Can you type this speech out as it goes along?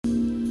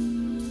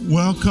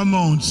Well, come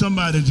on.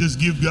 Somebody just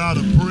give God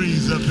a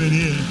praise up in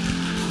here.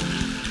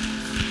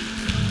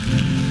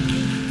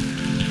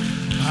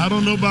 I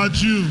don't know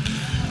about you,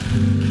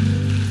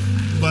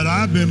 but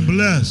I've been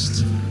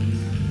blessed.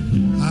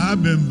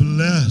 I've been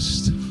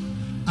blessed.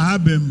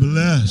 I've been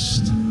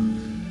blessed.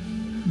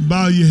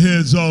 Bow your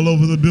heads all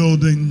over the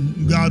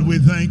building. God, we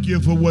thank you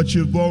for what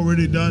you've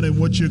already done and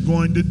what you're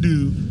going to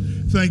do.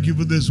 Thank you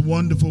for this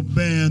wonderful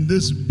band,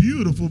 this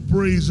beautiful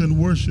praise and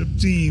worship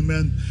team,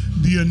 and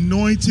the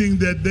anointing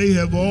that they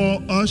have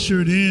all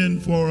ushered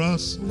in for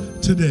us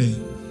today.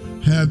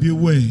 Have your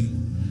way.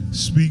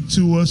 Speak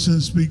to us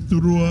and speak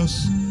through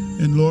us.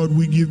 And Lord,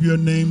 we give your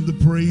name the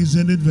praise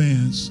in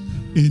advance.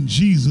 In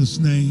Jesus'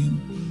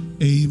 name,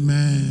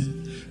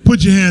 amen.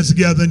 Put your hands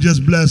together and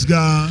just bless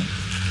God.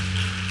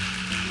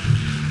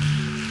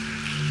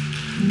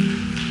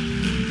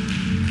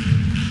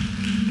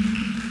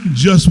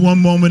 Just one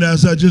moment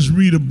as I just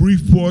read a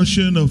brief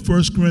portion of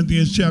 1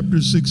 Corinthians chapter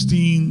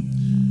 16.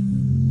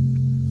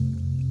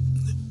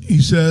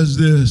 He says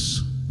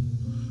this: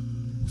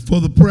 for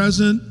the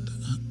present,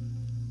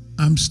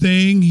 I'm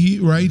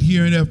staying right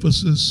here in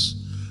Ephesus.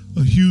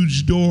 A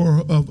huge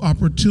door of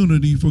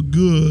opportunity for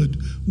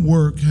good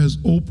work has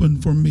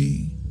opened for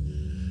me.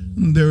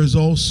 And there is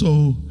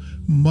also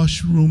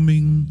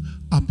mushrooming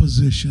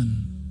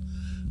opposition.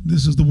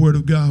 This is the word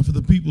of God for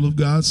the people of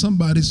God.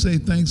 Somebody say,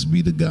 thanks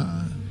be to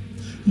God.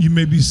 You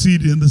may be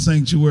seated in the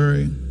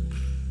sanctuary.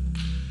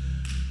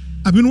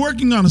 I've been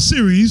working on a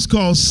series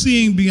called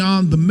Seeing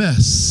Beyond the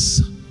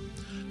Mess: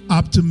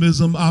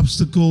 Optimism,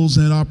 Obstacles,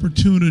 and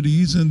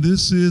Opportunities. And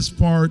this is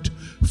part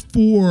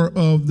 4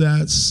 of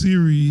that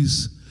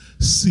series,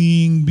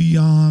 Seeing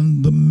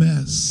Beyond the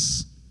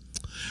Mess.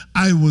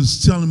 I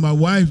was telling my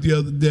wife the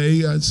other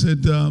day, I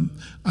said,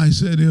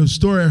 there was a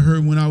story I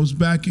heard when I was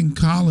back in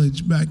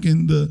college, back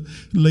in the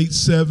late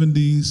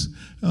 70s.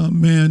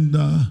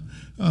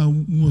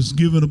 Was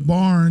given a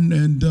barn,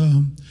 and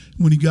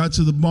when he got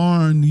to the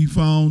barn, he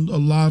found a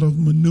lot of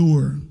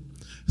manure.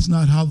 It's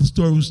not how the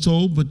story was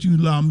told, but you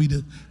allow me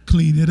to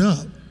clean it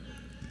up.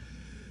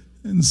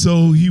 And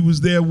so he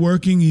was there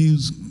working. He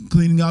was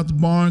cleaning out the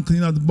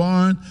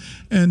barn,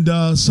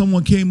 and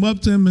someone came up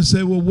to him and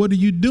said, well, what are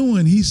you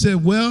doing? He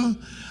said, well,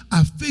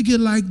 I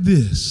figured like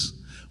this.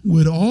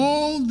 With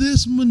all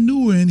this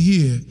manure in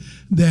here,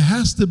 there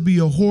has to be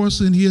a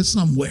horse in here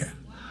somewhere.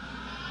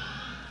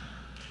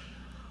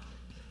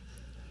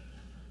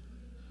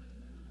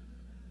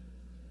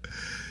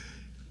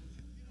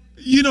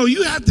 You know,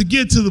 you have to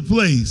get to the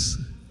place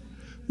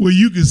where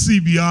you can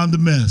see beyond the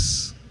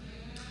mess.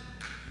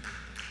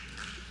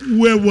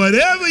 Where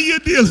whatever you're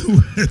dealing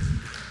with,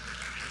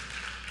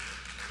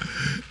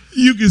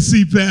 you can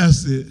see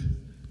past it.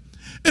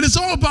 And it's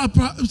all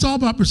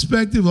about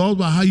perspective, all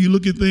about how you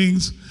look at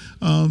things.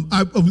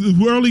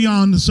 Early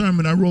on in the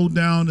sermon, I wrote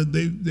down that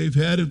they've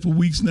had it for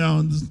weeks now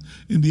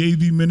in the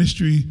AV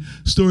ministry.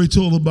 Story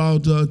told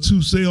about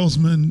 2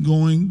 salesmen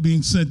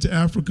being sent to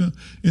Africa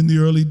in the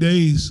early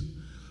days.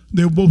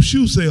 They were both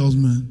shoe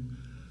salesmen.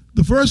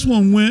 The first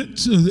one went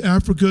to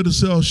Africa to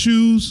sell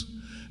shoes,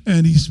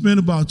 and he spent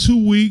about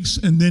 2 weeks,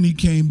 and then he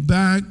came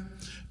back,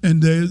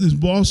 and his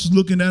boss was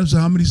looking at him, said,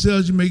 how many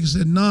sales you make? He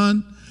said,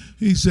 none.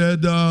 He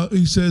said,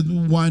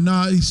 why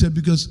not? He said,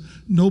 because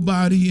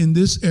nobody in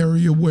this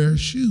area wears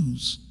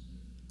shoes.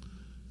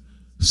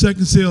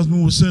 Second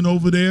salesman was sent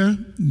over there,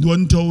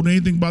 wasn't told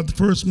anything about the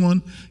first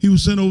one. He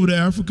was sent over to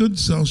Africa to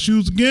sell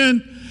shoes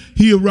again.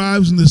 He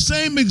arrives in the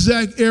same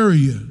exact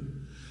area.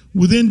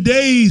 Within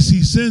days,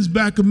 he sends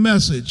back a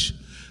message.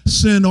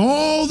 Send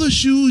all the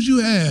shoes you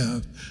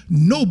have.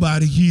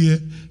 Nobody here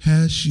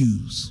has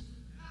shoes.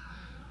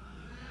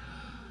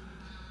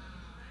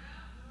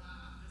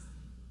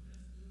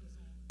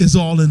 It's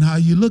all in how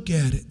you look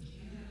at it.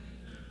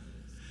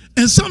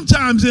 And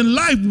sometimes in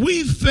life,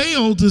 we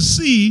fail to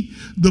see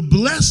the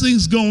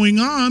blessings going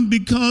on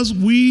because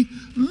we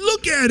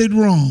look at it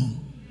wrong.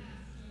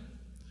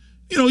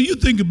 You know, you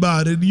think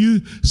about it.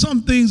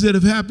 Some things that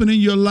have happened in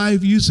your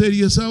life, you say to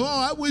yourself,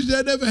 oh, I wish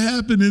that never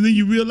happened. And then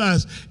you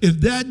realize if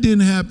that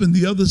didn't happen,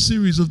 the other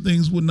series of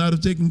things would not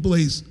have taken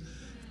place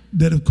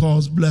that have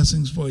caused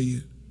blessings for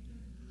you.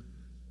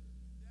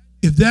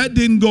 If that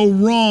didn't go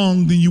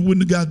wrong, then you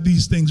wouldn't have got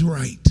these things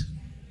right.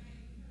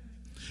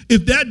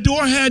 If that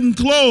door hadn't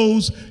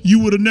closed,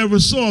 you would have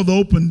never saw the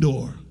open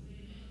door.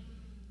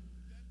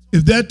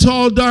 If that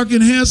tall, dark,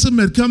 and handsome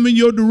had come in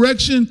your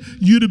direction,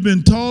 you'd have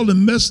been tall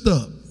and messed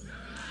up.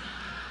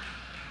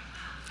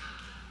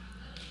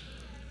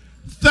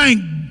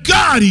 Thank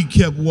God he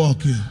kept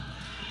walking.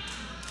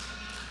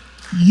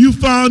 You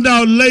found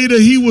out later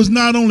he was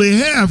not only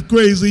half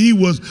crazy, he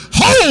was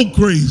whole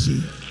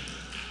crazy.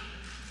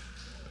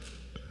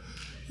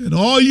 And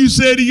all you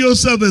say to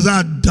yourself is,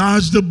 I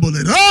dodged a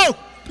bullet. Oh!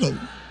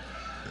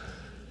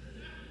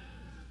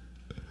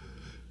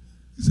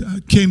 I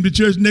came to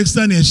church next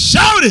Sunday and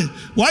shouted.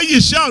 Why are you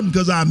shouting?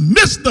 Because I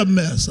missed the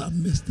mess. I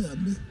missed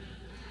it.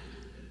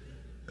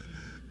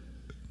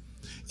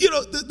 You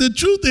know, the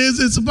truth is,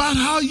 it's about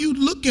how you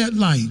look at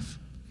life.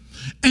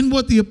 And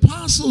what the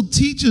apostle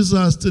teaches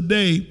us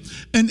today,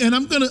 and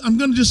I'm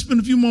gonna just spend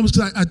a few moments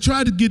because I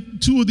tried to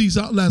get 2 of these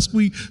out last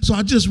week, so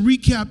I'll just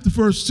recap the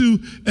first 2,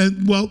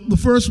 and the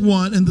first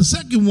one and the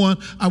second one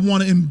I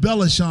want to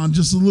embellish on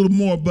just a little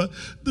more. But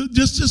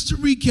just to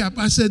recap,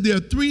 I said there are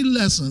 3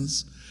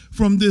 lessons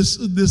from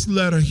this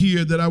letter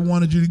here that I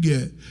wanted you to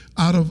get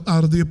out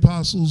of the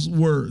apostle's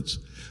words.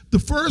 The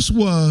first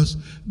was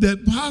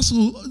that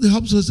apostle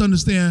helps us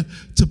understand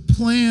to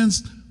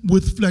plans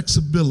with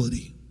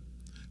flexibility.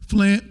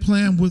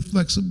 Plan with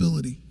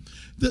flexibility.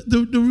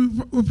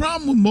 The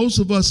problem with most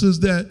of us is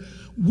that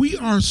we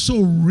are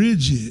so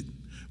rigid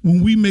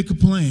when we make a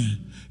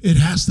plan. It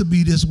has to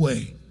be this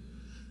way.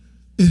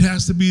 It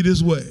has to be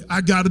this way.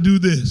 I got to do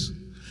this.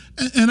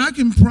 And I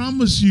can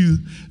promise you,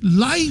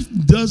 life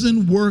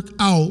doesn't work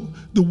out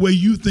the way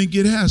you think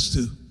it has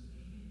to.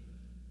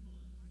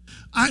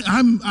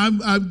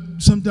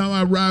 Sometimes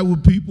I ride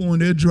with people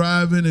and they're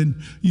driving, and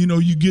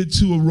you get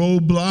to a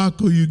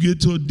roadblock or you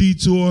get to a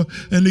detour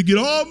and they get,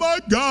 oh my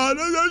God,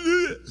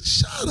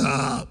 shut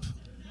up.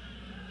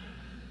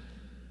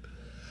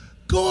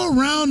 Go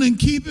around and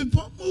keep it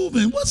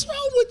moving. What's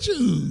wrong with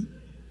you?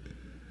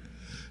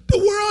 The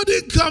world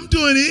didn't come to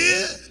an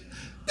end.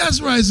 That's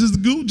right, Sister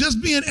Goo,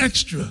 just be an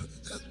extra.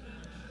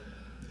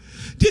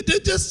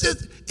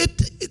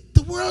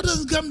 The world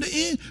doesn't come to an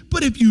end,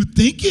 but if you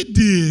think it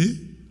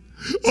did,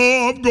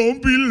 oh, I'm going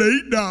to be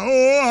late now.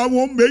 Oh, I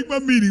won't make my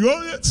meeting.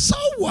 Oh, so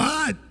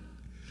what?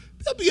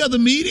 There'll be other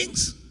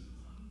meetings.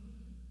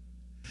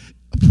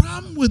 The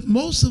problem with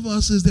most of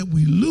us is that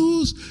we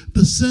lose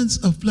the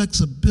sense of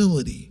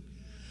flexibility,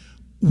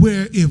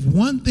 where if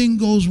one thing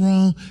goes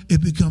wrong,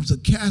 it becomes a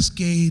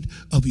cascade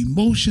of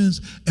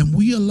emotions, and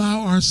we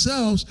allow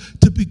ourselves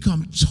to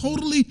become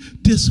totally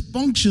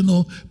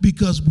dysfunctional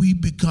because we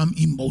become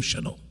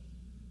emotional.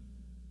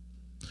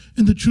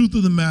 And the truth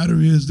of the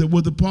matter is that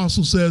what the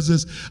apostle says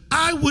is,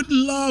 I would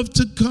love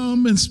to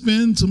come and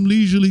spend some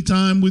leisurely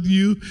time with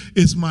you.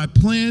 It's my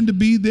plan to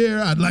be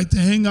there. I'd like to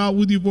hang out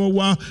with you for a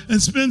while and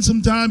spend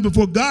some time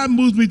before God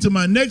moves me to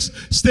my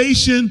next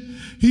station.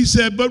 He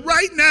said, but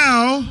right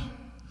now,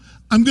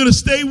 I'm going to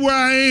stay where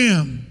I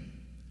am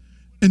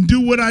and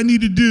do what I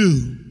need to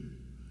do.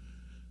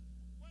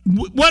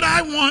 What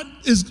I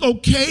want is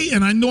okay,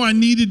 and I know I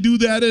need to do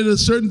that at a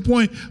certain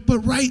point, but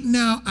right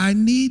now I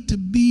need to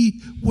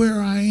be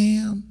where I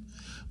am.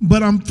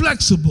 But I'm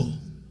flexible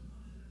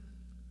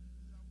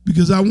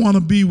because I want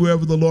to be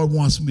wherever the Lord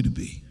wants me to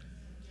be.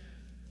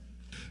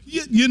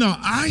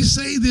 I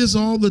say this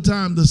all the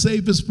time: the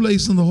safest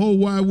place in the whole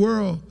wide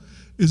world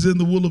is in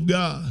the will of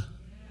God.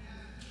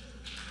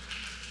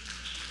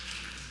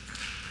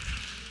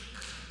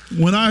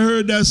 When I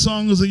heard that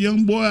song as a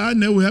young boy, I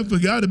never have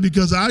forgot it,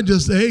 because I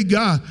just, hey,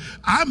 God,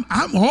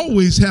 I'm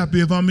always happy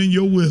if I'm in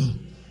your will.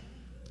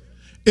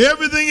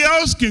 Everything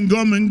else can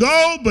come and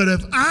go, but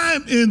if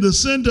I'm in the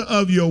center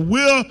of your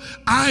will,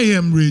 I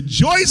am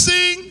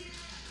rejoicing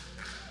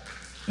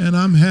and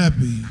I'm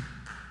happy.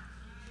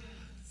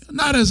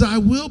 Not as I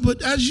will,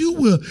 but as you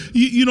will.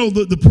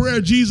 The prayer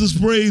Jesus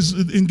prays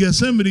in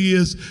Gethsemane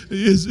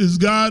is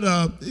God,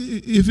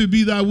 if it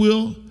be thy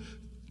will,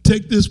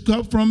 take this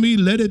cup from me,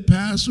 let it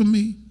pass from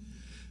me.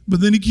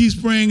 But then he keeps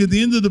praying at the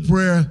end of the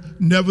prayer,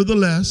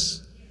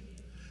 nevertheless,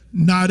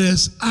 not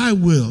as I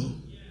will,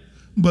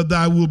 but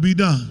thy will be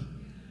done.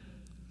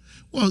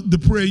 Well, the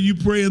prayer you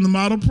pray in the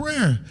model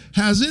prayer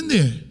has in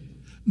there,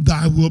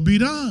 thy will be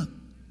done.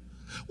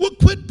 Well,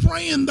 quit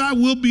praying thy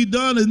will be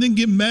done and then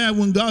get mad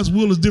when God's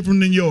will is different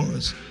than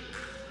yours.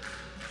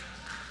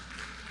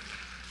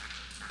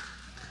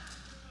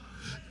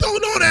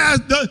 Don't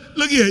ask.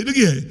 Look here.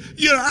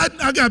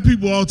 I got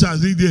people all the time.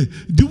 They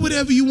do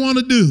whatever you want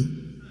to do.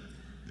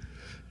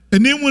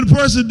 And then when the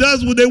person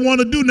does what they want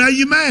to do, now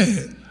you're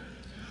mad.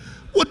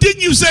 Well,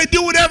 didn't you say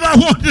do whatever I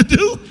want to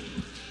do?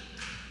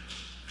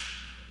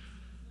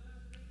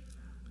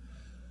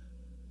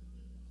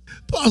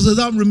 Paul says,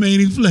 I'm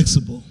remaining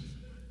flexible.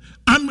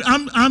 I'm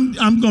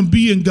going to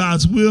be in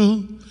God's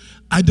will.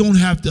 I don't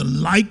have to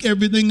like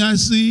everything I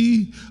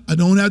see. I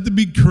don't have to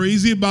be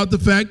crazy about the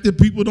fact that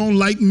people don't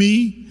like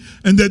me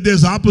and that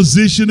there's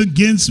opposition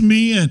against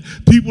me and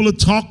people are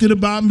talking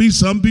about me.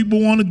 Some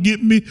people want to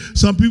get me.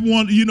 Some people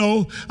want,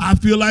 I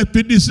feel like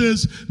 50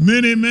 Cent,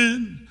 many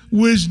men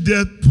wish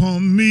death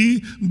upon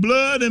me,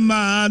 blood in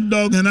my eye,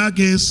 dog, and I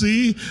can't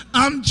see.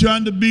 I'm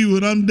trying to be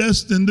what I'm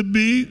destined to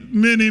be.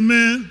 Many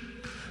men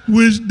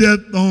wish death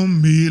on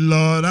me,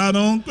 Lord. I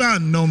don't cry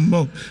no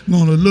more. I'm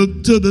gonna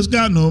look to the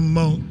sky no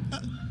more.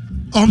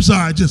 Oh, I'm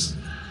sorry, this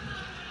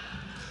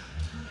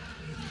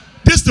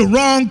the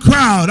wrong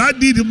crowd. I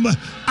need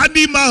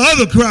my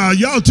other crowd.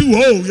 Y'all too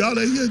old. Y'all.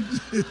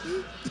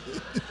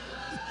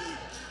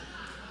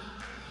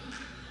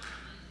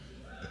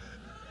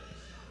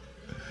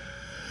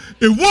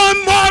 If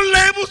one more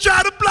label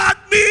try to block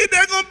me,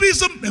 there's gonna be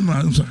some.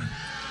 I'm sorry.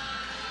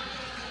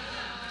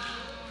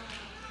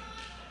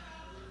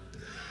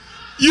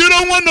 You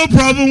don't want no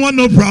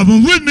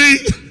problem with me.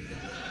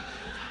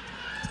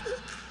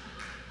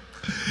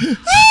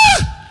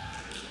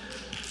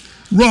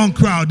 Wrong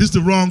crowd. This is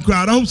the wrong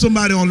crowd. I hope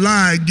somebody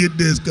online get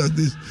this, because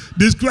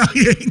this crowd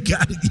here ain't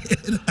got it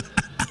yet.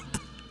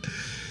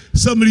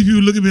 Some of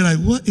you look at me like,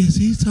 what is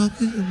he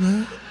talking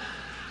about?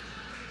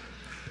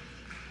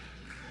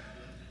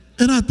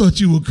 And I thought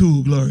you were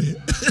cool, Gloria.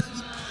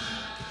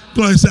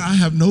 Gloria said, I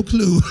have no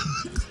clue.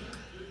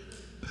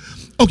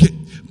 Okay,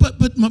 but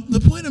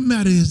the point of the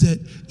matter is that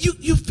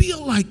you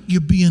feel like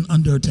you're being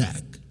under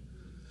attack.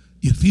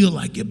 You feel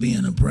like you're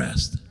being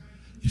oppressed.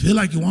 You feel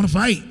like you want to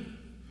fight.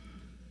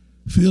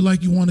 You feel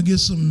like you want to get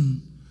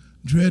some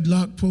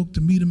dreadlock folk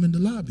to meet them in the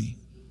lobby.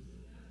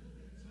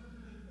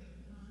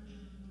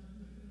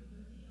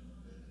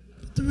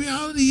 But the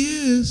reality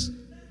is,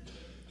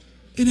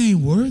 it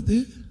ain't worth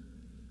it.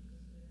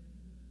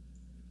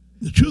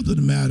 The truth of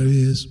the matter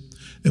is,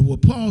 and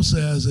what Paul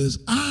says is,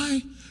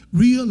 I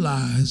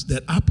realize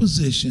that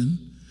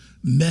opposition,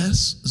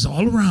 mess is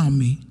all around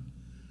me,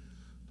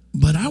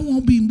 but I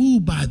won't be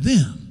moved by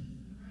them.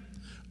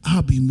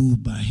 I'll be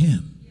moved by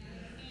him.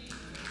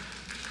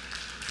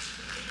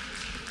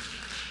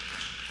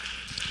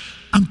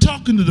 I'm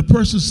talking to the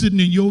person sitting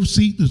in your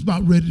seat that's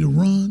about ready to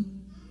run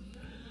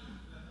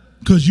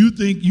because you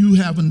think you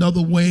have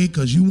another way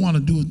because you want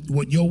to do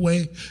what your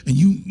way,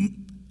 and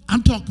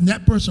I'm talking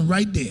that person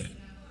right there.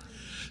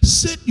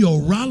 Sit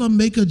your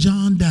Raleigh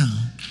John down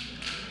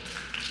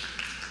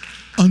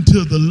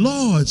until the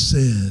Lord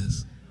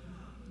says,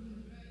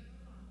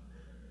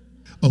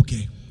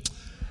 okay.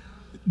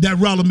 That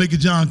Raleigh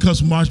John comes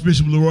from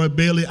Archbishop Leroy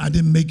Bailey. I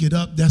didn't make it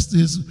up. That's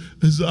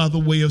his other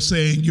way of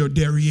saying your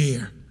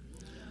derriere.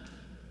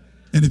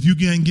 And if you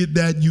can't get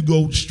that, you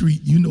go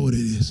street. You know what it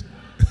is.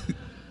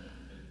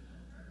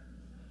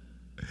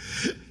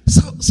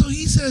 So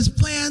he says,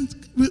 plan,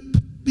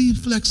 be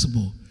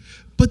flexible.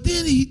 But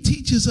then he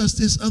teaches us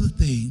this other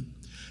thing.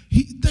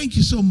 Thank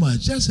you so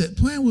much. That's it.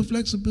 Plan with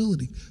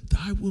flexibility.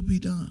 Thy will be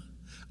done.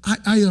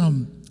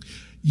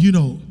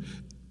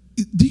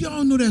 Do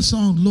y'all know that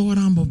song, Lord,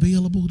 I'm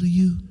available to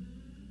you?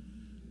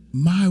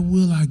 My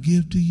will I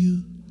give to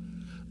you.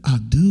 I'll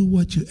do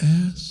what you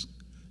ask.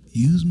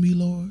 Use me,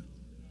 Lord.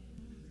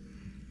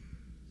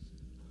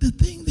 The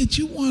thing that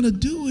you want to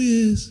do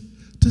is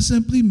to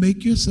simply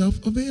make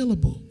yourself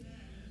available.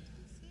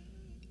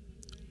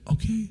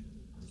 Okay?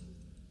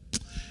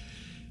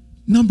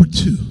 Number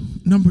two.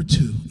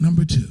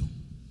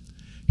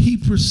 He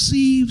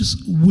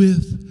perceives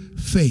with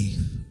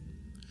faith.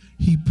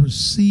 He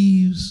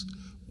perceives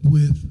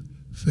with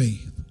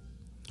faith.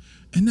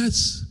 And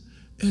that's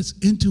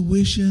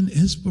intuition,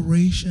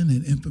 inspiration,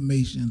 and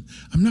information.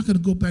 I'm not going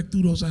to go back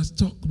through those. I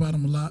talked about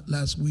them a lot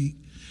last week.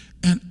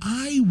 And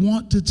I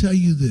want to tell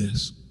you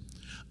this.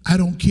 I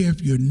don't care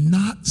if you're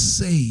not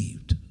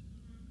saved.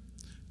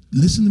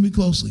 Listen to me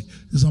closely,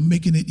 because I'm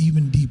making it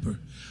even deeper.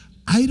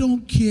 I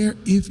don't care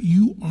if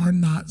you are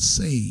not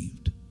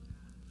saved.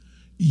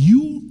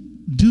 You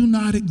do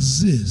not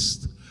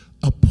exist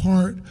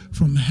apart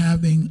from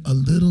having a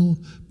little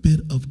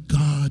bit of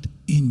God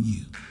in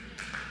you.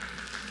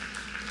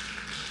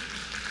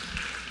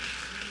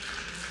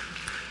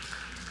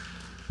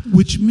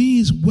 Which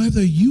means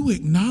whether you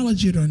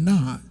acknowledge it or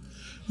not,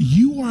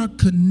 you are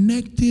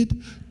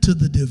connected to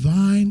the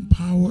divine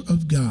power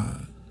of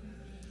God.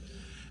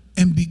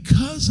 And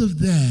because of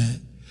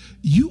that,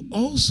 you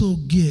also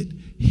get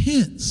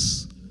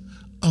hints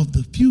of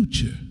the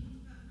future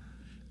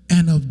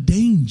and of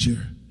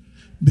danger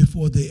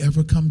before they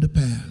ever come to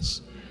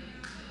pass.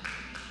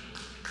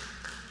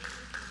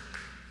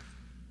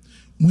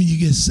 When you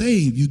get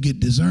saved, you get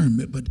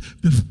discernment. But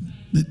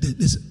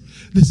listen,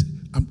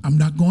 I'm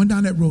not going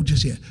down that road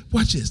just yet.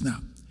 Watch this now.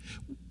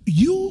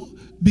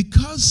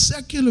 Because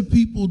secular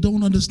people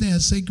don't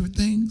understand sacred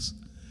things,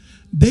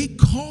 they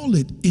call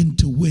it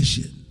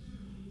intuition.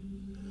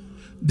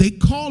 They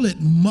call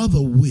it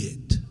mother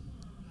wit.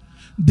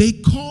 They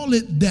call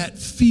it that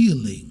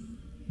feeling.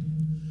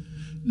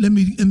 Let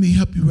me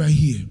help you right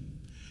here.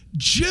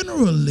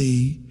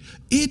 Generally,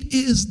 it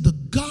is the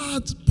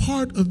God's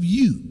part of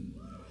you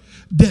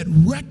that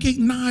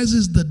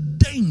recognizes the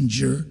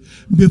danger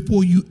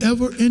before you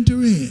ever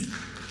enter in.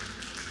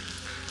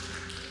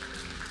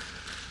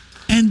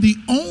 And the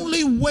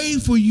only way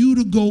for you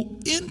to go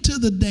into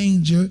the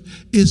danger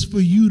is for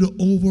you to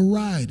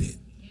override it.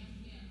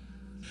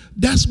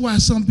 That's why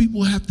some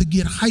people have to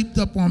get hyped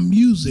up on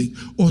music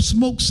or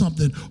smoke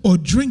something or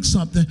drink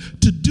something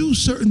to do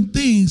certain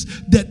things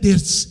that their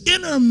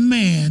inner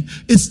man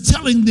is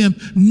telling them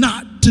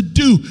not to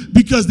do,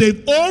 because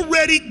they've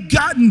already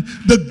gotten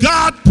the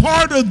God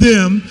part of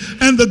them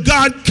and the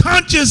God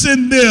conscious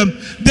in them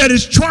that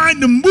is trying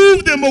to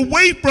move them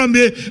away from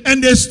it,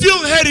 and they're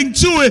still heading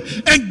to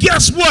it. And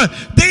guess what?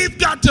 They've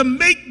got to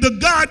make the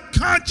God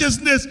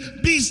consciousness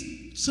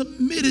be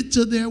submitted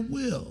to their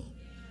will.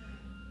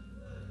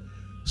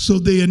 So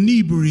they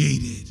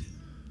inebriated.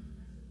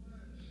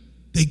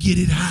 They get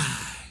it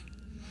high.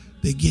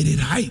 They get it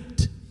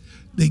hyped.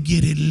 They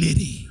get it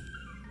litty.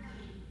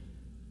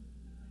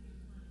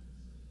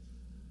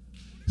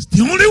 It's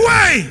the only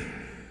way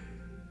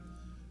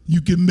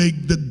you can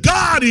make the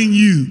God in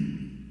you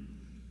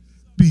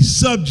be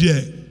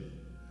subject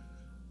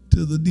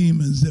to the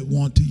demons that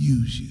want to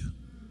use you.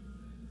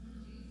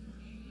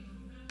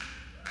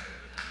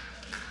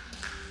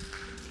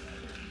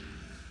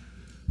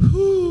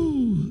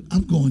 Whew,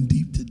 I'm going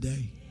deep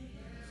today.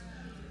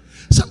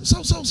 So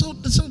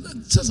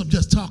since I'm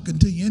just talking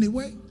to you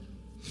anyway,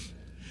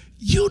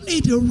 you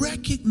need to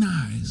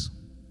recognize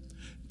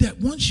that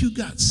once you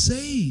got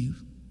saved,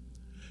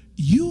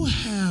 you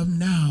have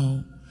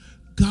now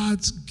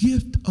God's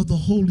gift of the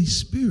Holy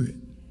Spirit,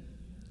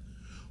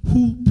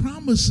 who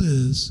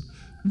promises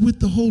with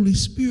the Holy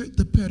Spirit,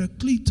 the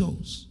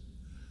Parakletos,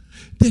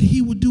 that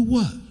he would do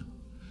what?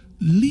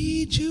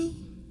 Lead you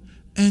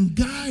and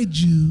guide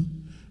you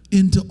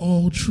into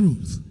all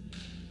truth.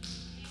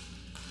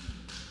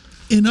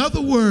 In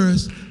other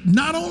words,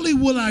 not only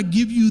will I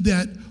give you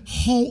that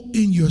halt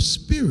in your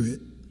spirit,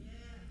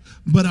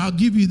 but I'll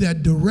give you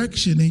that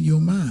direction in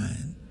your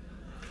mind.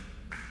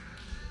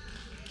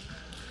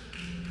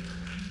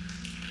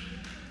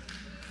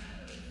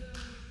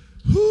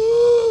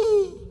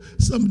 Whoo!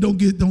 Some don't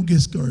get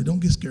scared. Don't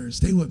get scared.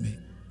 Stay with me.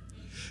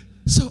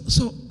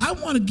 So I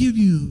want to give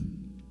you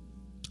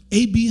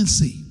A, B, and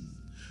C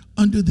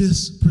under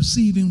this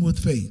perceiving with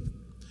faith.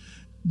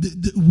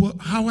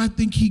 How I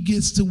think he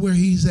gets to where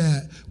he's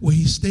at, where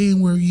he's staying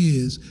where he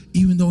is,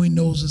 even though he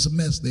knows it's a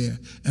mess there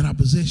and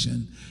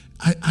opposition.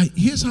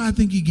 Here's how I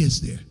think he gets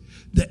there.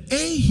 The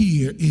A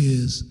here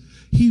is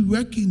he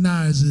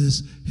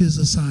recognizes his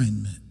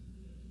assignment.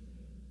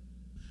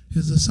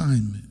 His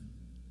assignment.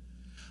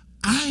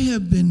 I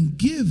have been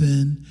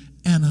given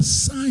an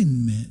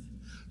assignment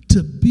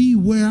to be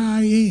where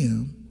I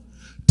am,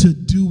 to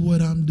do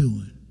what I'm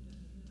doing.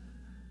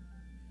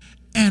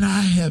 And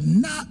I have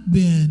not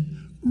been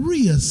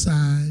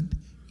reassigned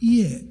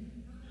yet.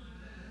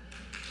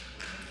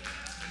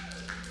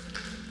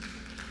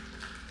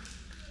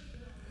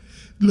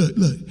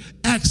 Look,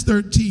 Acts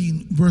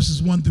 13,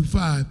 verses 1 through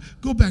 5.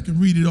 Go back and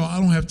read it all.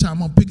 I don't have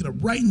time. I'll pick it up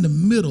right in the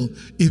middle,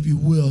 if you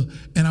will.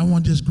 And I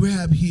want to just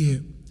grab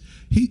here.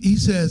 He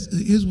says,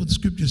 here's what the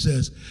scripture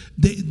says.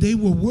 They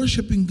were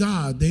worshiping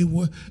God. They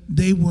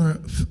were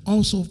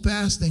also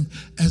fasting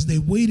as they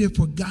waited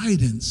for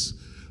guidance.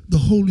 The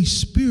Holy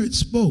Spirit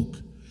spoke.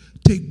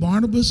 Take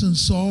Barnabas and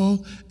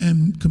Saul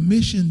and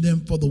commission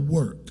them for the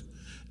work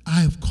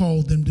I have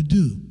called them to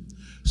do.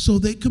 So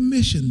they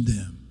commissioned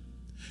them.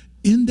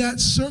 In that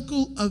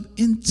circle of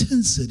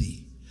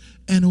intensity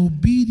and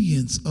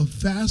obedience of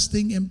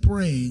fasting and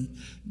praying,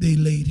 they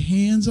laid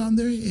hands on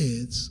their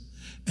heads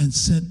and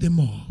sent them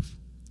off.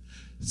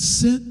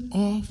 Sent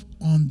off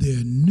on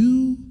their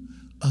new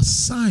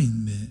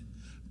assignment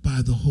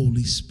by the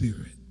Holy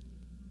Spirit.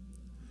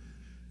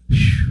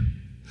 Whew.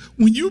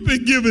 When you've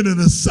been given an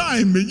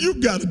assignment,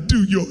 you've got to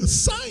do your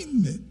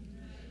assignment.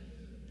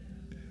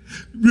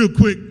 Real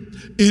quick,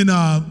 in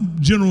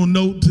general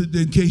note,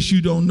 in case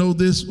you don't know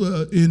this,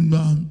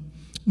 when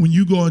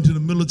you go into the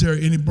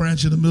military, any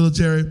branch of the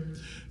military,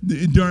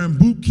 during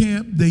boot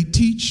camp, they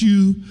teach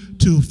you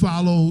to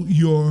follow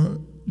your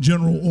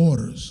general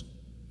orders.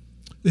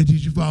 They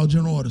teach you to follow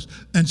general orders.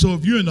 And so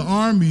if you're in the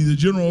Army, the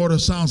general order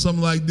sounds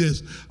something like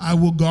this. I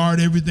will guard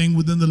everything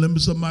within the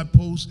limits of my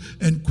post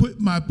and quit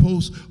my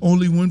post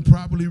only when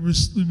properly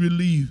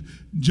relieved.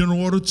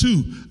 General Order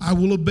 2, I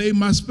will obey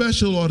my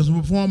special orders and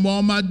perform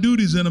all my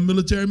duties in a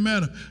military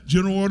manner.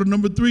 General Order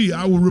number 3,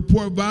 I will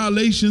report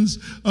violations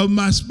of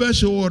my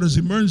special orders,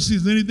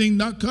 emergencies, anything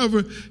not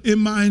covered in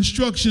my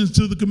instructions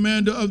to the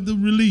commander of the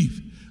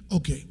relief.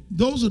 Okay,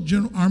 those are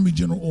Army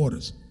general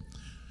orders.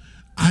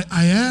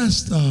 I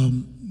asked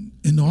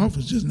in the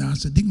office just now, I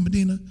said, Deacon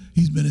Medina,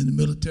 he's been in the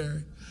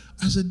military.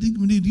 I said, Deacon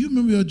Medina, do you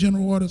remember your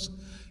general orders?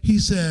 He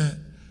said,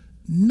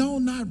 no,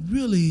 not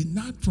really,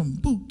 not from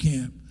boot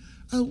camp.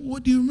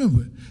 What do you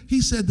remember? He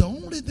said, the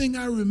only thing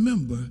I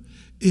remember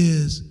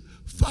is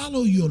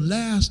follow your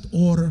last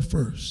order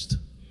first.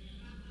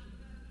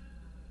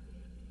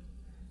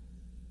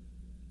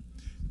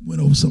 Went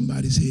over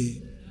somebody's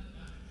head.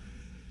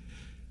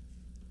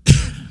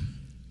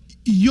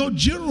 Your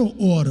general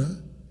order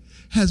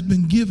has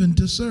been given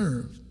to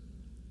serve.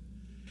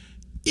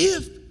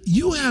 If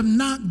you have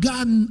not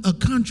gotten a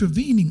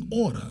contravening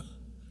order,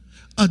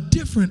 a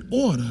different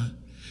order,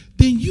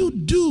 then you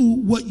do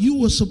what you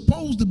were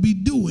supposed to be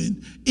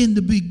doing in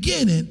the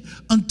beginning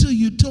until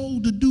you're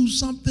told to do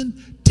something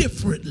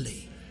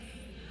differently.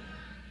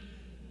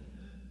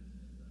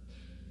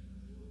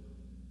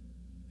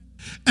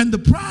 And the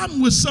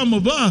problem with some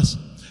of us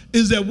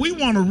is that we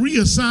want to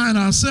reassign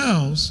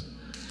ourselves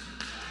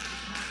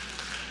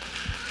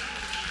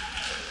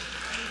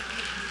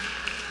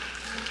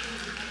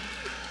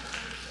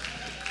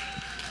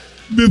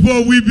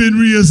before we've been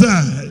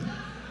reassigned.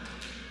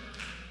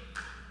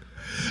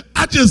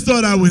 I just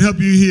thought I would help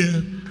you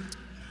here.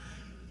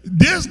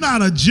 There's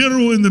not a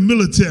general in the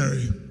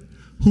military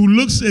who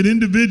looks at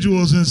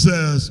individuals and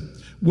says,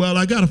 well,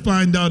 I got to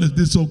find out if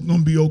this is going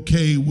to be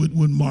okay with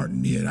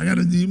Martin yet.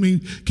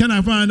 Can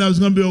I find out it's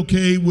going to be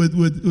okay with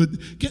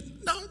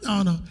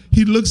no.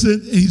 He looks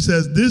at, he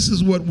says, this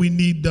is what we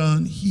need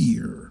done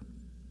here.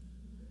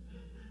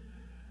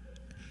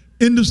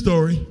 End of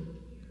story.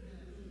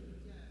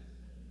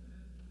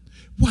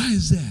 Why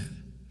is that?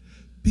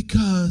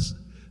 Because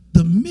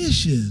the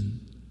mission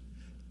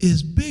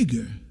is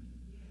bigger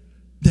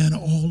than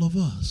all of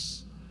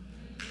us.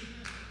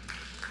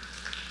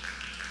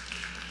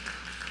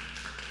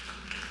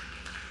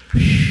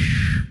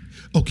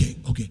 Okay.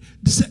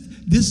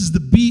 This is the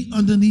B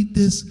underneath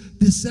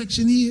this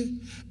section here.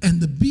 And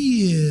the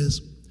B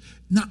is,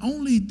 not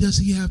only does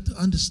he have to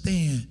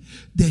understand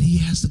that he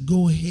has to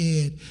go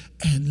ahead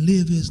and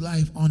live his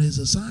life on his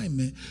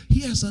assignment, he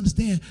has to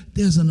understand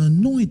there's an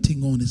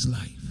anointing on his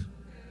life.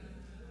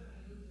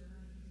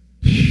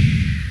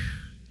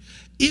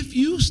 If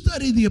you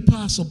study the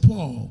Apostle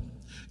Paul,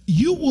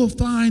 you will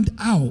find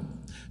out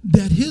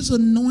that his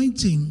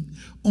anointing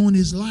on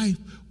his life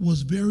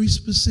was very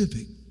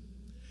specific.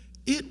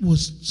 It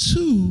was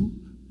to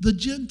the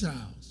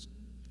Gentiles.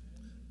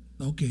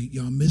 Okay,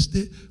 y'all missed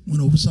it.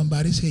 Went over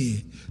somebody's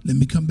head. Let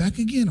me come back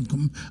again. I'm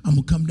going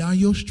to come down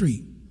your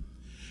street.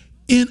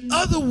 In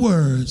other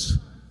words,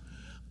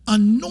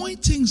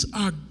 anointings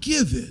are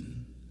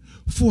given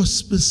for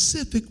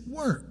specific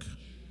work.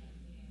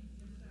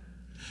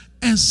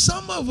 And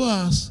some of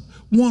us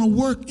want to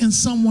work in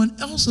someone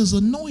else's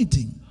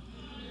anointing.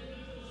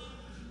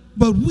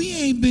 But we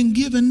ain't been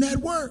given that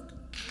work.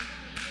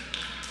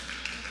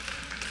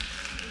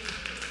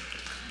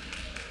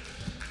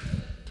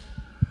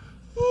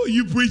 Oh,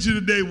 you preaching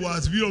today,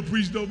 Watts. If you don't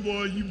preach no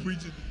more, you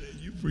preaching today.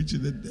 You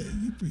preaching today.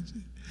 You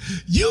preaching.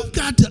 You've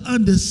got to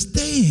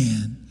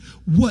understand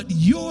what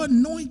your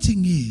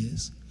anointing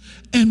is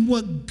and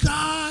what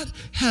God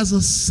has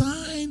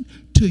assigned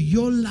to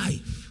your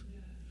life.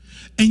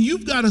 And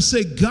you've got to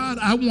say, God,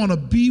 I want to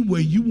be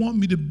where you want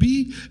me to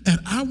be, and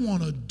I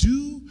want to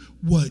do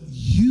what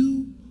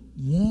you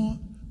want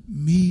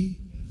me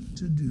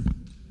to do.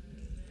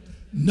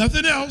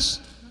 Nothing else.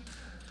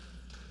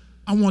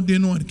 I want the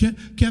anointing.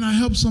 Can I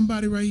help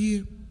somebody right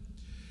here?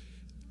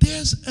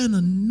 There's an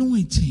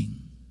anointing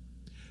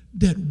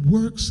that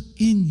works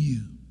in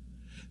you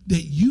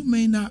that you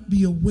may not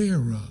be aware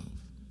of.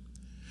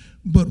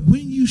 But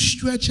when you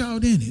stretch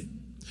out in it,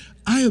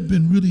 I have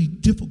been really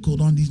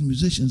difficult on these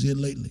musicians here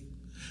lately.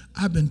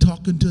 I've been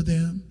talking to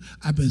them.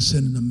 I've been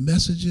sending them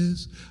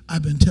messages.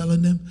 I've been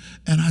telling them.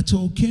 And I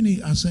told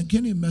Kenny, I sent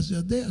Kenny a message the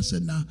other day. I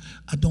said, now,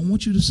 I don't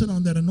want you to sit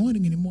on that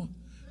anointing anymore.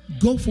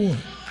 Go for it.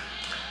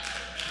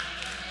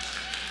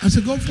 I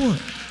said, go for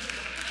it.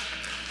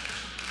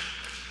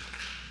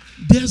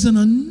 There's an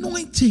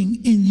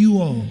anointing in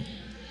you all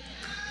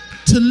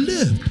to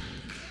live.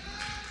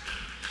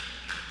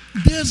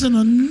 There's an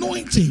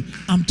anointing.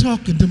 I'm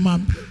talking to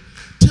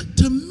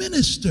to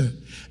minister.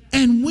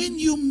 And when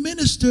you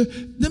minister,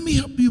 let me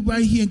help you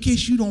right here in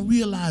case you don't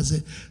realize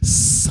it.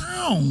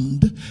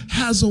 Sound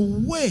has a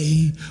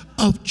way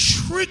of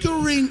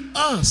triggering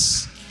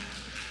us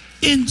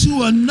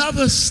into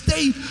another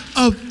state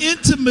of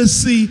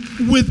intimacy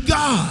with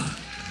God.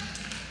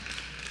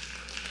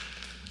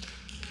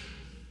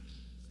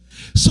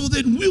 So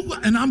that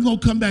and I'm going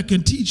to come back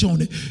and teach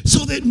on it,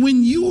 so that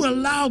when you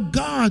allow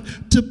God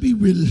to be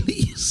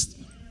released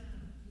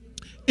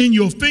in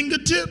your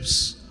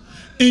fingertips,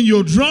 in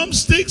your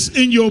drumsticks,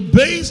 in your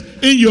bass,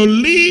 in your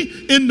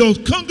lead, in those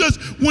congas,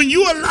 when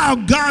you allow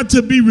God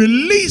to be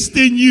released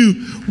in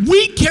you,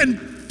 we can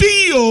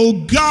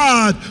feel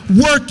God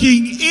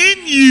working in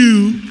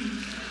you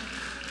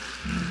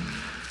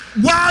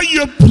while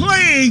you're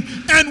playing,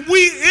 and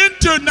we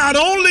enter not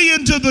only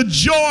into the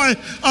joy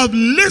of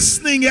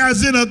listening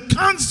as in a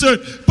concert,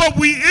 but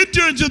we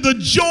enter into the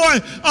joy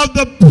of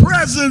the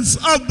presence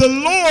of the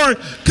Lord,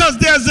 because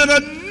there's an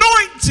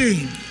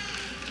anointing.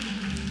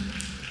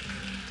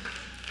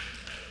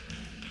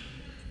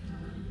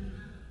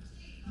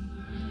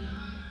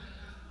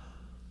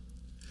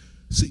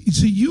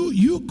 See,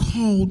 you're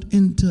called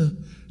into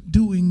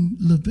doing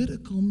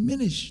Levitical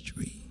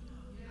ministry.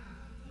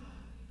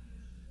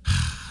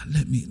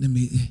 Let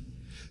me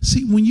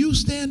see, when you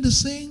stand to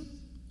sing,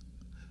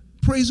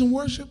 praise and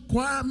worship,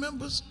 choir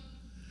members,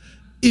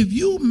 if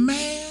you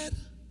mad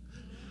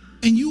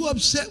and you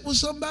upset with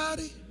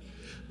somebody,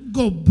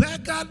 go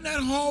back out in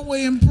that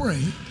hallway and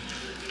pray,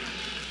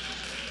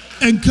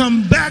 and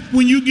come back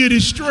when you get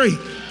it straight.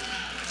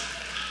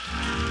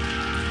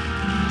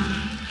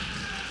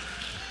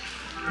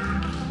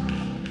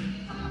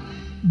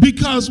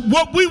 Because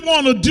what we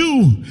want to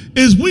do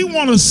is we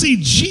want to see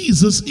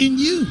Jesus in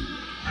you.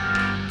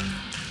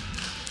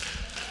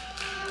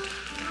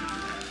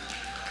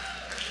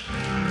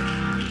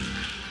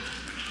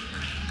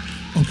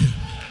 Okay.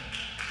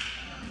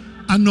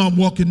 I know I'm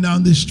walking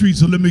down this street,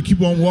 so let me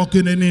keep on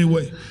walking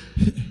anyway.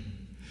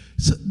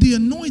 So the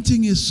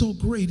anointing is so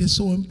great, it's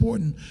so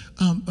important.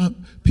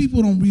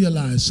 People don't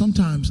realize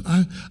sometimes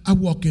I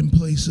walk in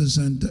places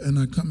and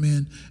I come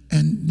in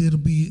and it'll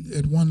be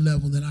at one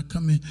level, then I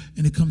come in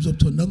and it comes up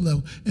to another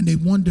level, and they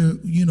wonder,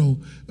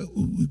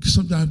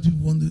 sometimes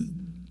people wonder,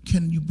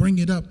 can you bring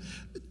it up?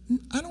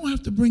 I don't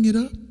have to bring it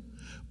up.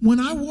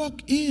 When I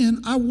walk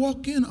in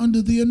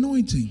under the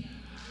anointing.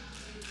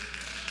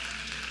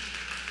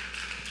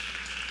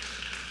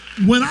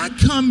 When I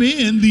come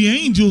in, the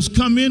angels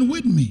come in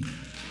with me.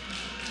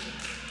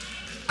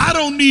 I I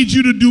don't need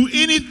you to do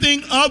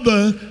anything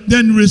other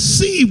than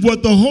receive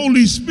what the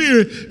Holy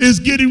Spirit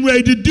is getting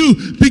ready to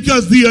do,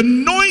 because the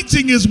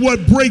anointing is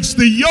what breaks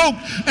the yoke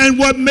and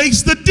what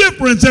makes the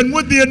difference. And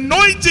when the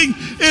anointing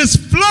is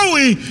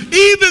flowing,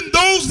 even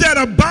those that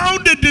are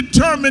bound and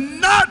determined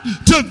not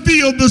to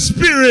feel the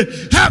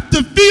Spirit have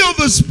to feel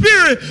the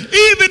Spirit.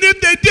 Even if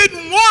they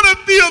didn't want to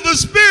feel the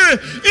Spirit,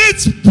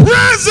 it's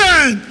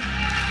present.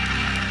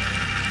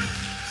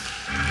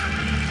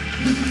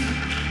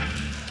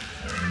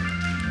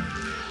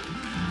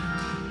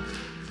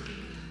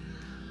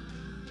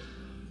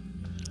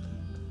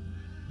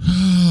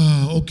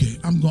 Okay,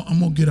 I'm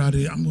gonna get out of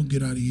here. I'm gonna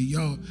get out of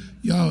here,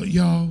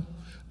 y'all.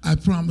 I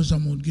promise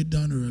I'm gonna get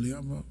done early.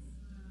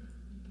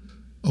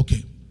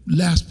 Okay,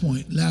 last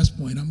point.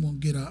 I'm gonna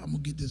get out. I'm gonna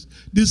get this.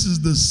 This is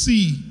the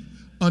C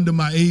under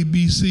my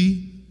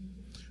ABC.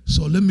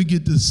 So let me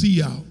get the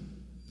C out.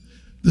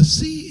 The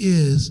C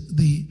is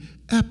the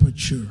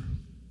aperture,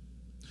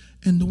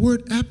 and the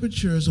word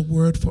aperture is a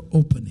word for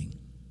opening.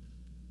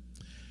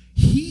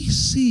 He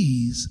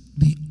sees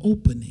the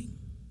opening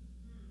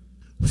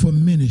for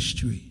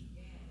ministry.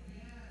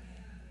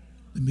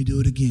 Let me do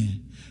it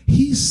again.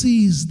 He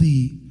sees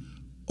the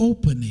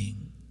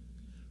opening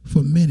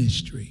for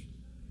ministry.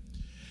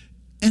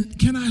 And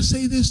can I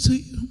say this to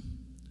you?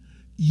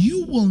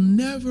 You will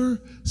never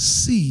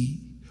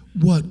see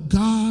what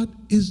God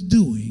is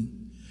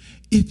doing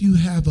if you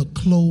have a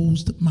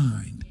closed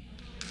mind.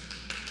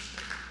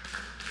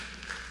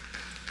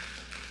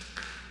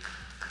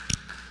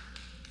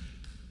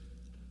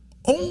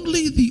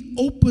 Only the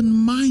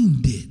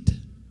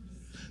open-minded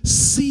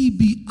see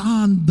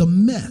beyond the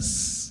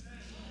mess.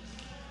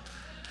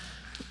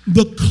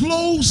 The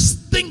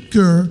closed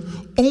thinker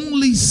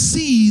only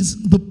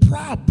sees the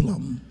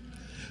problem.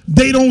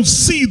 They don't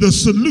see the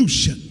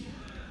solution.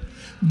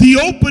 The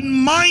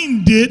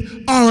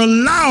open-minded are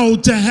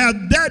allowed to have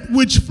that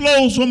which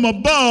flows from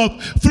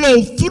above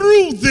flow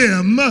through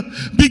them,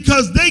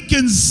 because they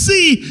can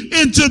see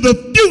into the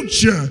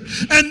future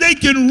and they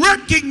can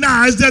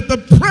recognize that the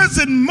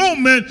present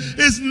moment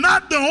is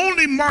not the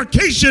only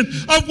marcation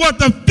of what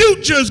the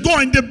future is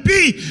going to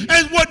be.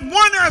 And what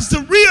one has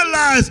to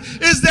realize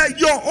is that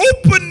your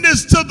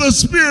openness to the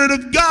Spirit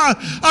of God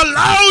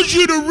allows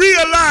you to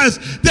realize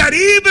that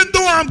even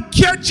though I'm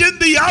catching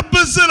the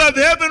opposite of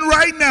heaven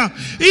right now,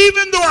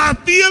 even though I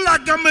feel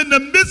like I'm in the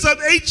midst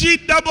of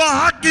HE double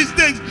hockey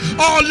sticks,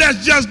 oh,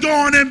 let's just go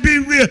on and be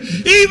real.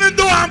 Even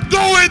though I'm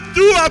going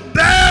through a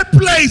bad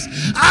place,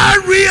 I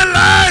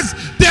realize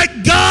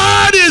that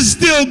God is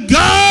still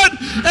God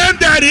and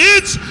that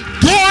it's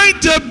going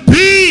to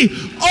be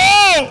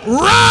all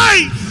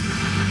right.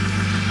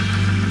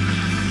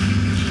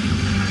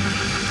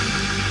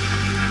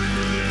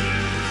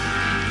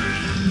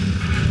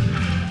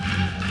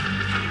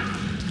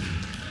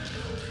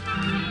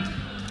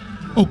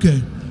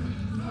 Okay.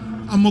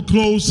 I'm going to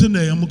close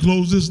today. I'm going to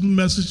close this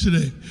message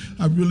today.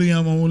 I really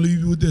am. I'm going to leave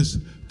you with this.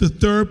 The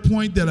third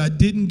point that I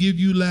didn't give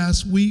you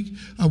last week,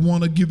 I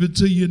want to give it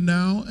to you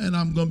now, and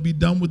I'm going to be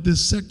done with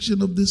this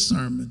section of this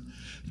sermon.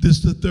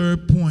 The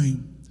third point,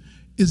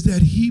 is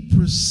that he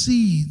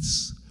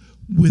proceeds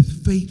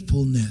with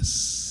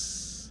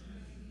faithfulness.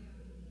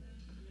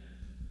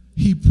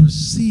 He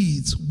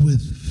proceeds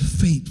with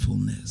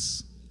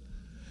faithfulness.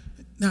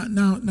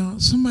 Now,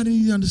 somebody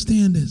need to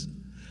understand this.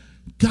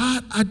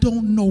 God, I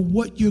don't know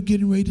what you're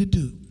getting ready to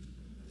do.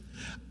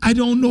 I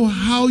don't know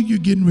how you're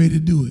getting ready to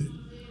do it.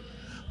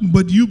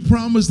 But you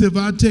promised if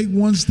I take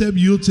one step,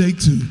 you'll take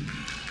two.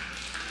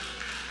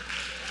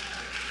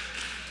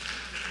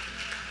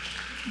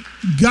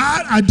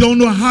 God, I don't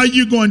know how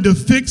you're going to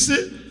fix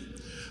it,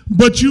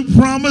 but you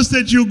promised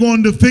that you're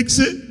going to fix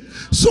it.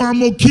 So I'm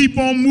going to keep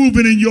on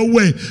moving in your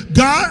way.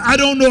 God, I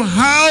don't know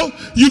how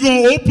you're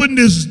going to open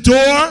this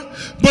door,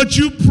 but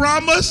you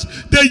promised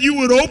that you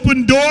would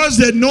open doors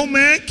that no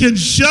man can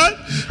shut.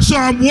 So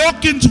I'm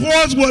walking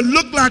towards what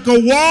looked like a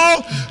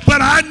wall,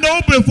 but I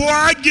know before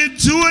I get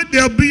to it,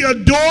 there'll be a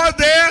door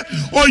there,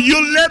 or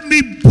you'll let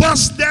me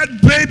bust that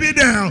baby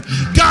down.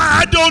 God,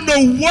 I don't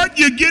know what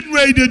you're getting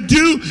ready to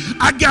do.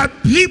 I got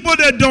people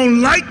that don't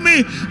like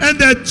me and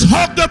that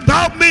talk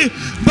about me,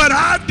 but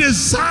I've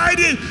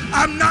decided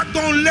I'm not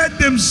going to let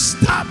them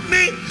stop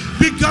me,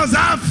 because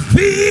I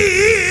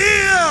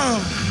feel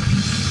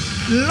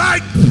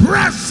like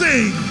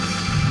pressing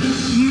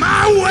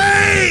my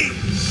way.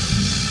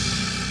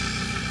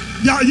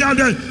 Y'all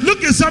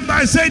look at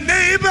somebody, say,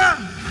 neighbor,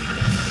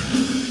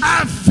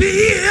 I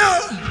feel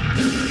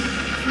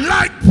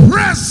like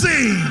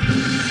pressing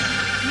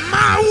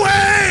my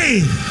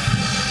way.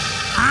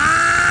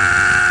 I'm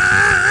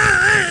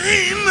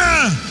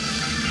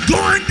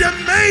going to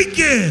make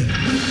it,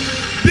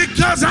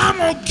 because I'm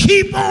going to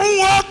keep on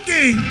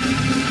walking,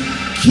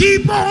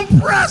 keep on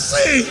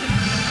pressing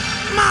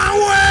my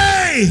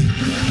way.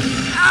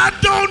 I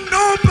don't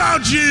know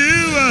about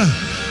you,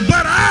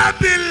 but I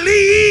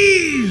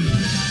believe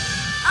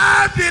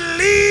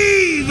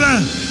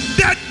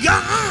that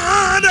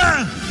God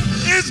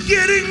is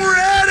getting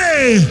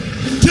ready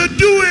to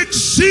do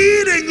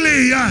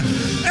exceedingly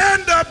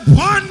and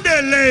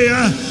abundantly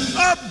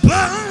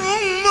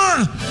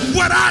above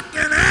what I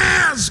can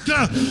ask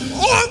or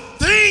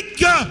think.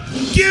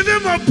 Give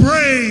him a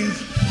praise.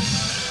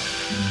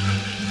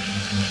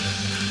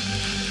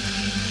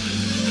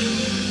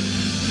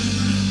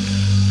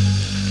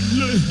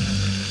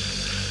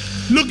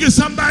 Look at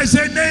somebody,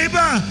 say,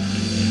 neighbor,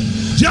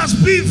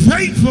 just be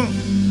faithful.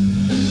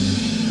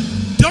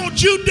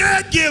 Don't you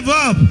dare give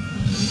up.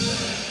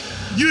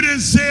 You didn't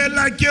say it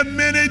like you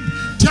meant it.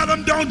 Tell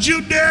them, don't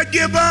you dare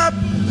give up.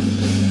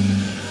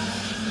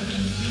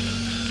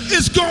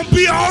 It's going to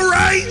be all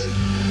right.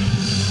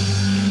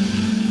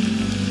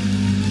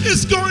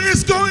 It's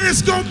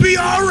going to be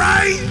all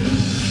right.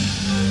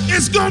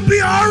 It's going to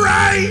be all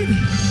right.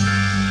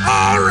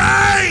 All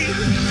right.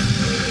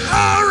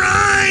 All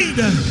right.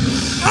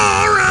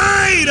 All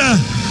right.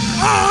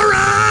 All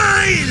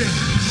right.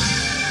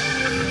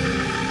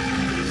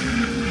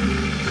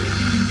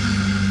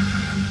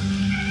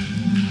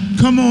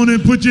 Come on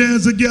and put your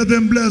hands together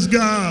and bless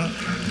God.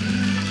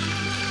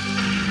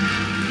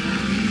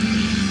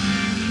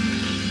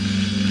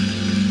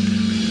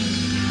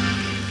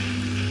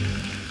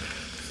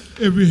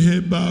 Every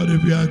head bowed,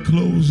 every eye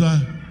closed.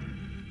 I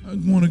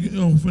want to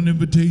offer an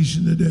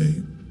invitation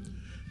today.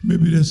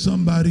 Maybe there's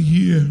somebody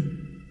here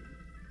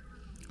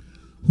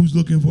who's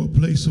looking for a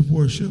place of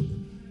worship,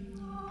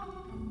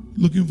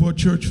 looking for a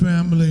church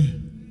family.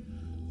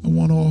 I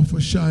want to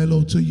offer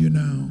Shiloh to you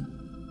now.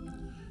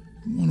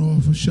 I want to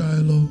offer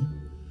Shiloh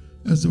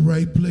as the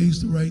right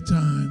place, the right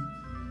time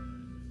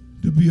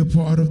to be a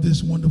part of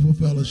this wonderful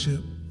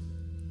fellowship.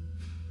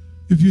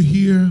 If you're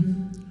here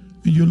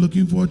and you're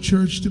looking for a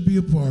church to be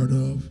a part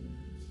of,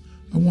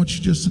 I want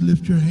you just to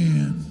lift your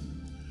hand.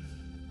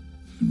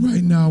 And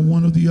right now,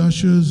 one of the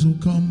ushers will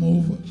come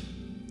over.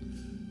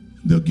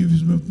 They'll give you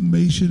some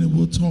information and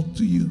we'll talk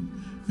to you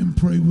and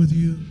pray with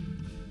you.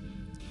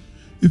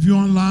 If you're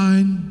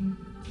online,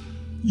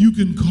 you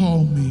can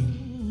call me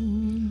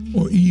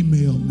or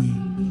email me.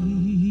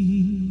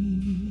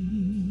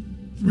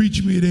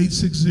 Reach me at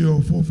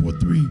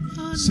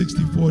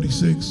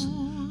 860-443-6046,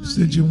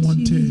 extension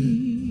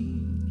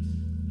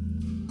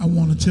 110. I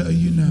want to tell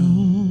you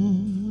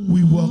now,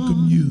 we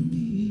welcome you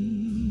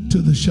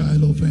to the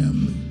Shiloh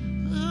family.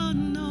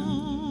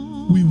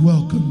 We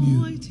welcome you.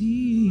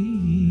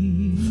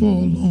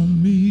 Fall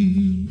on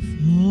me.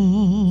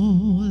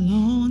 Fall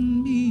on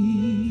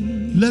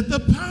me. Let the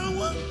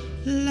power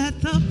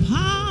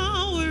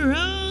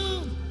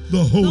of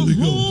the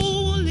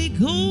Holy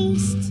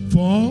Ghost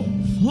fall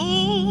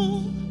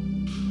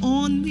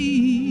on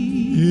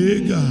me. Yeah,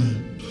 God.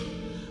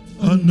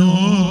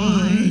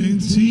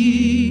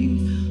 Anointing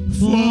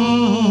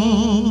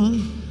fall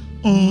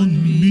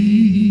on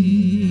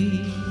me.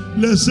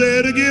 Let's say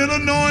it again.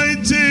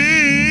 Anointing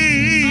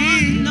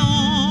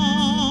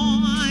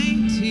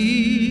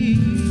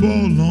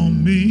fall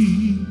on me.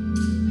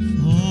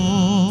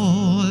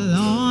 Fall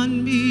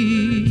on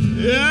me.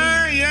 Yeah.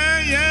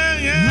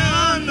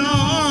 Anointing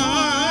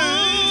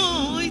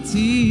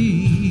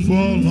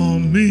Fall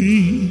on me.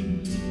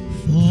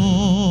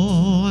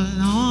 fall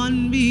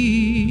on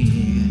me.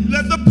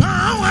 Let the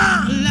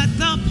power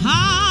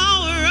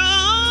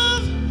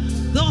of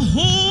the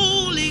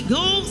Holy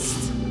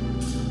Ghost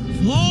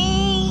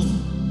fall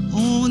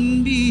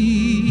on me.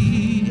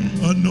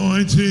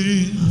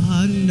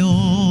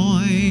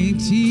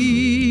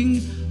 anointing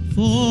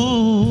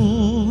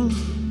fall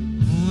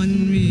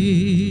on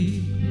me.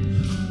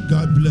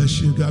 God bless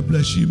you. God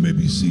bless you. You may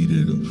be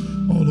seated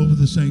all over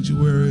the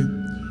sanctuary.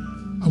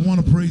 I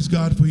want to praise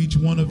God for each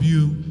one of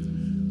you.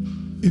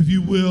 If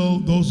you will,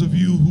 those of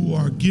you who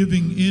are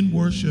giving in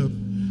worship,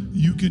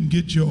 you can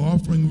get your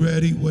offering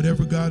ready,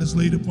 whatever God has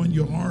laid upon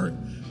your heart,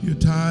 your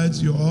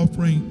tithes, your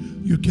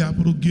offering, your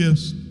capital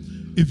gifts.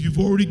 If you've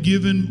already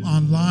given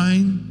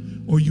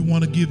online or you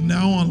want to give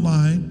now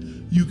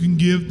online, you can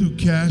give through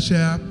Cash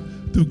App,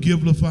 through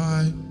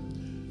Givelify.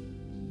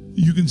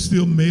 You can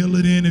still mail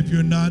it in. If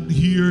you're not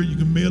here, you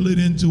can mail it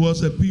in to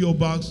us at P.O.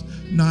 Box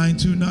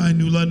 929,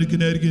 New London,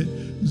 Connecticut,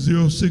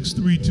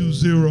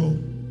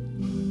 06320.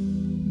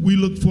 We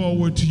look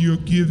forward to your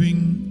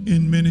giving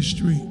in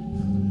ministry.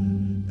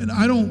 And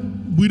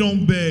we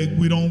don't beg,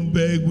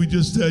 we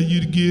just tell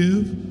you to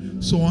give.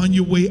 So on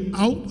your way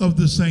out of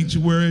the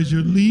sanctuary, as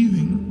you're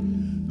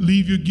leaving,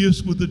 leave your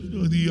gifts with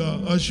the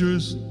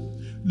ushers.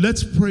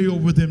 Let's pray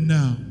over them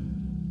now.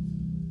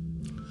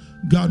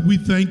 God, we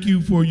thank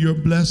you for your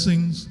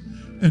blessings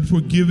and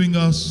for giving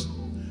us.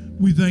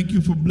 We thank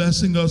you for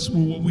blessing us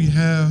with what we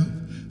have,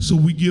 so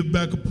we give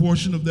back a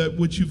portion of that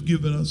which you've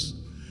given us.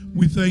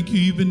 We thank you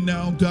even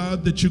now,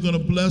 God, that you're going to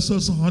bless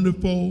us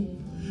 100-fold.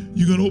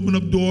 You're going to open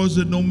up doors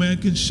that no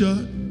man can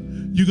shut.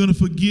 You're going to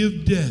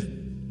forgive debt.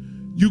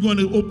 You're going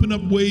to open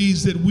up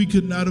ways that we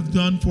could not have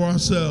done for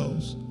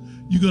ourselves.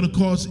 You're going to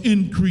cause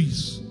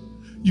increase.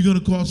 You're going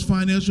to cause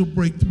financial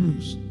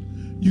breakthroughs.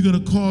 You're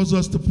going to cause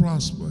us to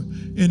prosper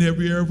in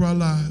every area of our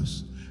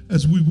lives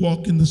as we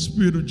walk in the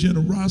spirit of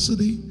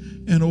generosity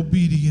and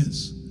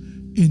obedience.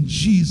 In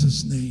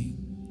Jesus' name,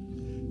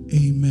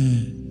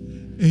 amen.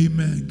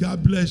 Amen.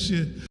 God bless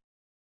you.